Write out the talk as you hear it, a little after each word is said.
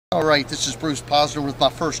All right, this is Bruce Posner with my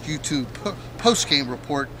first YouTube post-game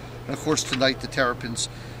report. And of course, tonight the Terrapins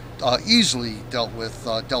easily dealt with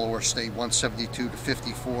Delaware State 172 to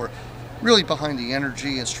 54. Really behind the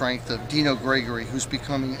energy and strength of Dino Gregory, who's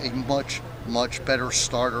becoming a much better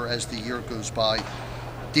starter as the year goes by.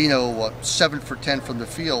 Dino 7 for 10 from the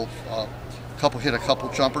field, hit a couple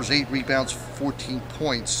jumpers, 8 rebounds, 14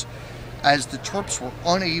 points. As the Terps were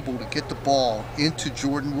unable to get the ball into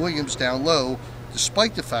Jordan Williams down low,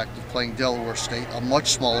 despite the fact of playing Delaware State, a much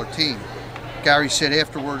smaller team. Gary said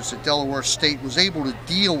afterwards that Delaware State was able to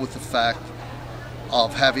deal with the fact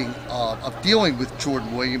of dealing with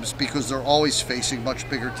Jordan Williams because they're always facing much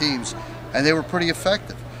bigger teams, and they were pretty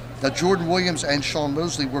effective. Now, Jordan Williams and Sean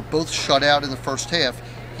Mosley were both shut out in the first half,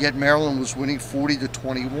 yet Maryland was winning 40 to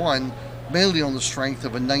 21, mainly on the strength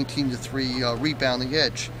of a 19 to 3 rebounding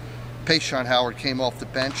edge. Payshawn Howard came off the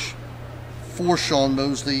bench for Sean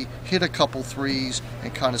Mosley, hit a couple threes,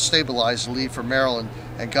 and kind of stabilized the lead for Maryland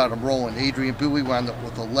and got them rolling. Adrian Bowie wound up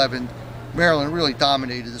with 11. Maryland really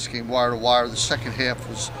dominated this game wire to wire. The second half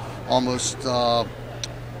was almost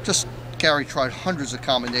just Gary tried hundreds of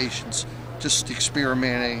combinations, just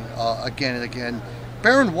experimenting again and again.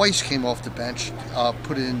 Baron Weiss came off the bench,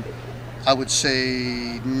 put in, I would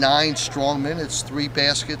say, 9 strong minutes, 3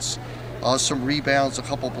 baskets, some rebounds, a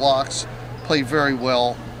couple blocks, played very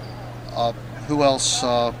well. Who else?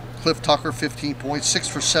 Cliff Tucker, 15 points, 6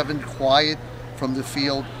 for 7, quiet from the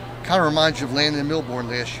field. Kind of reminds you of Landon Milbourne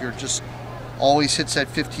last year. Just always hits that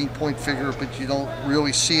 15-point figure, but you don't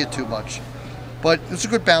really see it too much. But it was a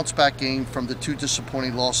good bounce-back game from the 2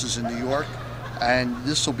 disappointing losses in New York. And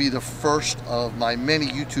this will be the first of my many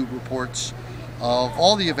YouTube reports of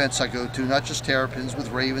all the events I go to, not just Terrapins, with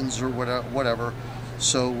Ravens or whatever.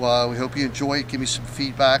 So we hope you enjoy it. Give me some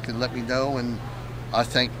feedback and let me know. And I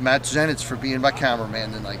thank Matt Zenitz for being my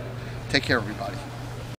cameraman tonight. Take care, everybody.